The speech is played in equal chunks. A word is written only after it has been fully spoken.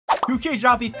2K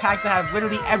dropped these packs that have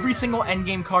literally every single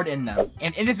endgame card in them.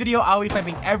 And in this video, I'll be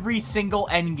sniping every single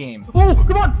endgame. Oh,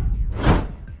 come on!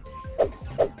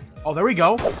 Oh, there we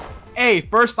go. Hey,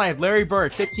 first snipe, Larry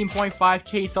Bird,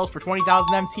 15.5k sells for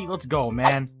 20,000 MT. Let's go,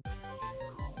 man.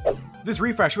 This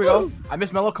refresh, here we go. I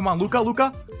missed Mello. Come on,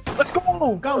 Luca. Let's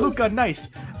go! Got Luca, nice.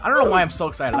 I don't know why I'm so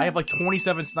excited. I have like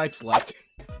 27 snipes left.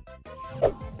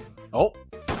 Oh.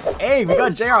 Hey, we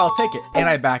got JR, I'll take it. And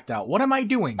I backed out. What am I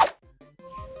doing?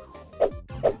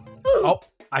 Oh,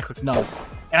 I clicked no.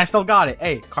 And I still got it.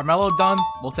 Hey, Carmelo done.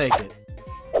 We'll take it.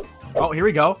 Oh, here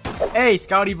we go. Hey,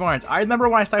 Scotty Barnes. I remember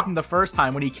when I sniped him the first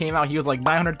time. When he came out, he was like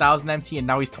 900,000 MT, and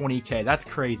now he's 20k. That's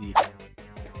crazy.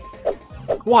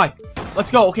 Why?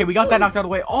 Let's go. Okay, we got that knocked out of the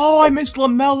way. Oh, I missed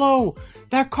LaMelo.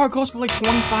 That card goes for like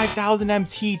 25,000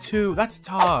 MT too. That's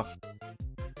tough.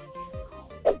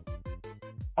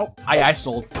 Oh, I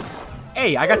sold.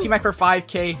 Hey, I got T-Mac for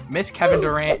 5k, missed Kevin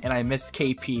Durant, and I missed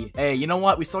KP. Hey, you know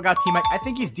what? We still got T-Mac. I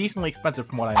think he's decently expensive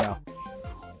from what I know.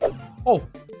 Oh,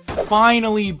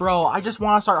 finally, bro. I just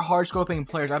want to start hard scoping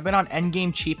players. I've been on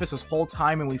endgame cheapest this whole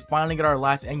time, and we finally got our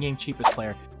last endgame cheapest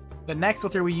player. The next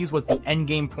filter we used was the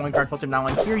endgame point guard filter. Now,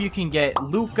 in here, you can get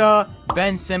Luka,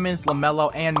 Ben Simmons,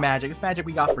 LaMelo, and Magic. This Magic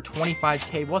we got for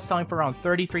 25k. Was selling for around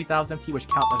 33,000 MT, which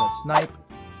counts as a snipe.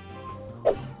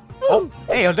 Oh,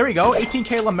 hey, there we go.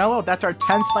 18k LaMelo. That's our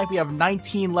 10th snipe. We have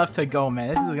 19 left to go, man.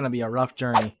 This is going to be a rough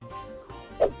journey.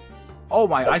 Oh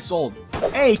my, I sold.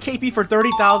 Hey, KP for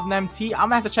 30,000 MT. I'm going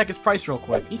to have to check his price real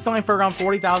quick. He's selling for around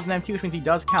 40,000 MT, which means he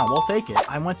does count. We'll take it.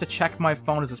 I went to check my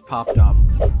phone as this popped up.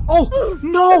 Oh,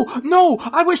 no,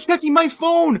 I was checking my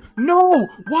phone. No,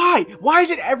 why? Why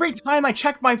is it every time I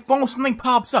check my phone, something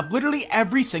pops up? Literally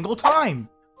every single time.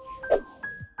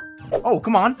 Oh,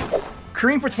 come on.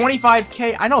 Kareem for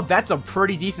 25k. I know that's a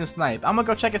pretty decent snipe. I'm gonna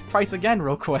go check his price again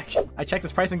real quick. I checked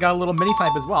his price and got a little mini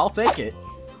snipe as well. I'll take it.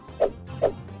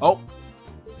 Oh.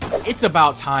 It's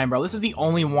about time, bro. This is the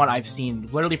only one I've seen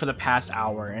literally for the past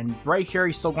hour. And right here,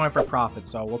 he's still going for profit,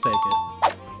 so we'll take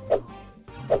it.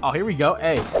 Oh, here we go.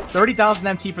 Hey, 30,000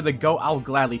 MT for the GOAT. I'll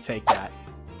gladly take that.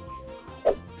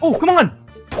 Oh, come on.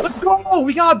 Let's go! Oh,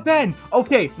 we got Ben!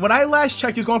 Okay, when I last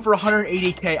checked, he was going for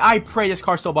 180k. I pray this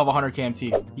car's still above 100k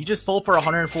MT. He just sold for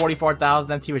 144,000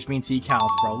 MT, which means he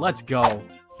counts, bro. Let's go.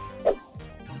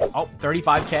 Oh,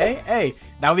 35k? Hey,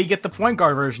 now we get the point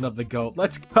guard version of the GOAT.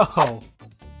 Let's go.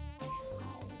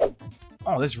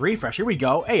 Oh, this refresh. Here we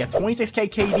go. Hey, a 26k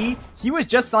KD. He was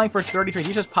just selling for 33.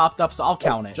 He just popped up, so I'll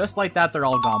count it. Just like that, they're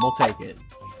all gone. We'll take it.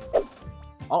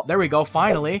 Oh, there we go.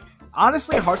 Finally.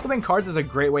 Honestly, hardscoping cards is a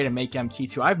great way to make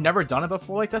MT2. I've never done it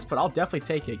before like this, but I'll definitely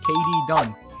take it. KD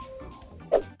done.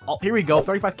 Oh, here we go.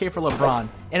 35k for LeBron.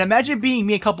 And imagine being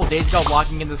me a couple days ago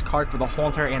locking in this card for the whole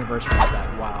entire anniversary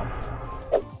set. Wow.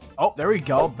 Oh, there we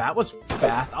go. That was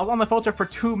fast. I was on the filter for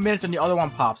 2 minutes and the other one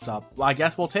pops up. Well, I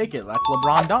guess we'll take it. That's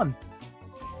LeBron done.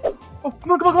 Oh,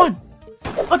 come on.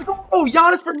 Let's go. Oh,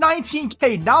 Giannis for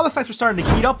 19k. Now the snipes are starting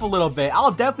to heat up a little bit.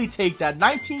 I'll definitely take that.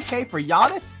 19k for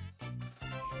Giannis?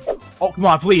 Oh, come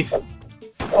on, please.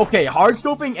 Okay, hard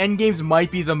scoping endgames might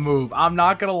be the move. I'm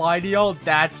not gonna lie to y'all,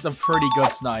 that's a pretty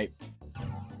good snipe.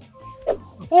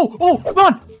 Oh, come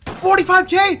on!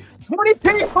 45k!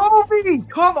 20k Kobe!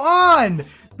 Come on!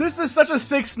 This is such a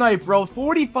sick snipe, bro.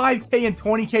 45k and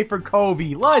 20k for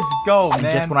Kobe. Let's go, man.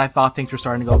 And just when I thought things were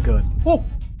starting to go good. Oh!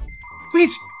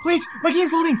 Please! My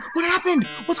game's loading! What happened?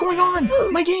 What's going on?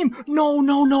 My game! No,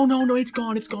 it's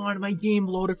gone. My game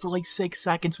loaded for like 6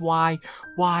 seconds. Why?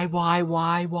 A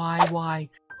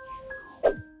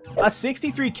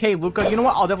 63k Luka, you know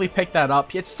what? I'll definitely pick that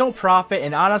up. It's still profit,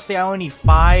 and honestly, I only need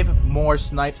 5 more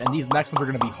snipes, and these next ones are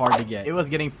going to be hard to get. It was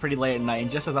getting pretty late at night, and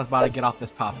just as I was about to get off,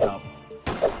 this popped up.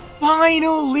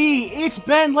 Finally! It's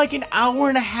been like an hour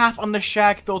and a half on the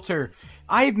Shaq filter.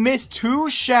 I've missed 2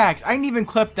 Shaqs. I didn't even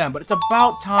clip them, but it's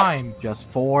about time. Just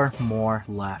 4 more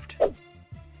left.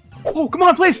 Oh, come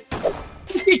on, please!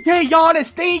 50k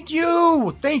Giannis, thank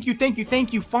you!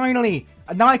 Thank you, finally.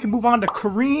 Now I can move on to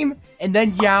Kareem, and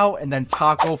then Yao, and then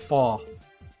Taco Fall.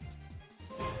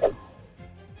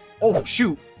 Oh,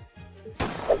 shoot.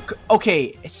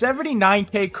 Okay,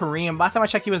 79k Kareem. Last time I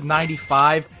checked, he was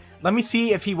 95. Let me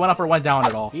see if he went up or went down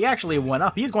at all. He actually went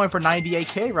up. He's going for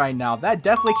 98k right now. That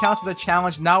definitely counts as a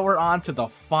challenge. Now we're on to the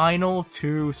final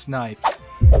 2 snipes.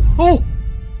 Oh!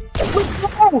 Let's go!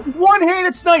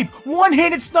 One-handed snipe!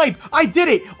 I did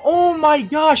it! Oh my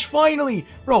gosh, finally!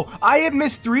 Bro, I have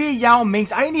missed 3 Yao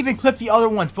Minks. I didn't even clip the other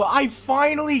ones, but I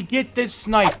finally get this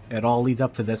snipe. It all leads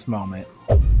up to this moment.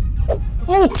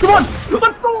 Oh, come on!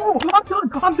 Let's go!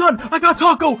 I'm done! I got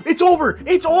Taco! It's over!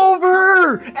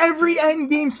 Every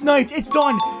endgame sniped! It's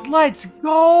done! Let's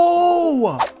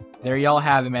go! There y'all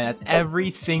have it, man. That's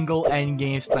every single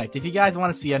endgame sniped. If you guys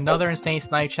want to see another insane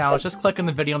snipe challenge, just click on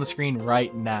the video on the screen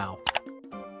right now.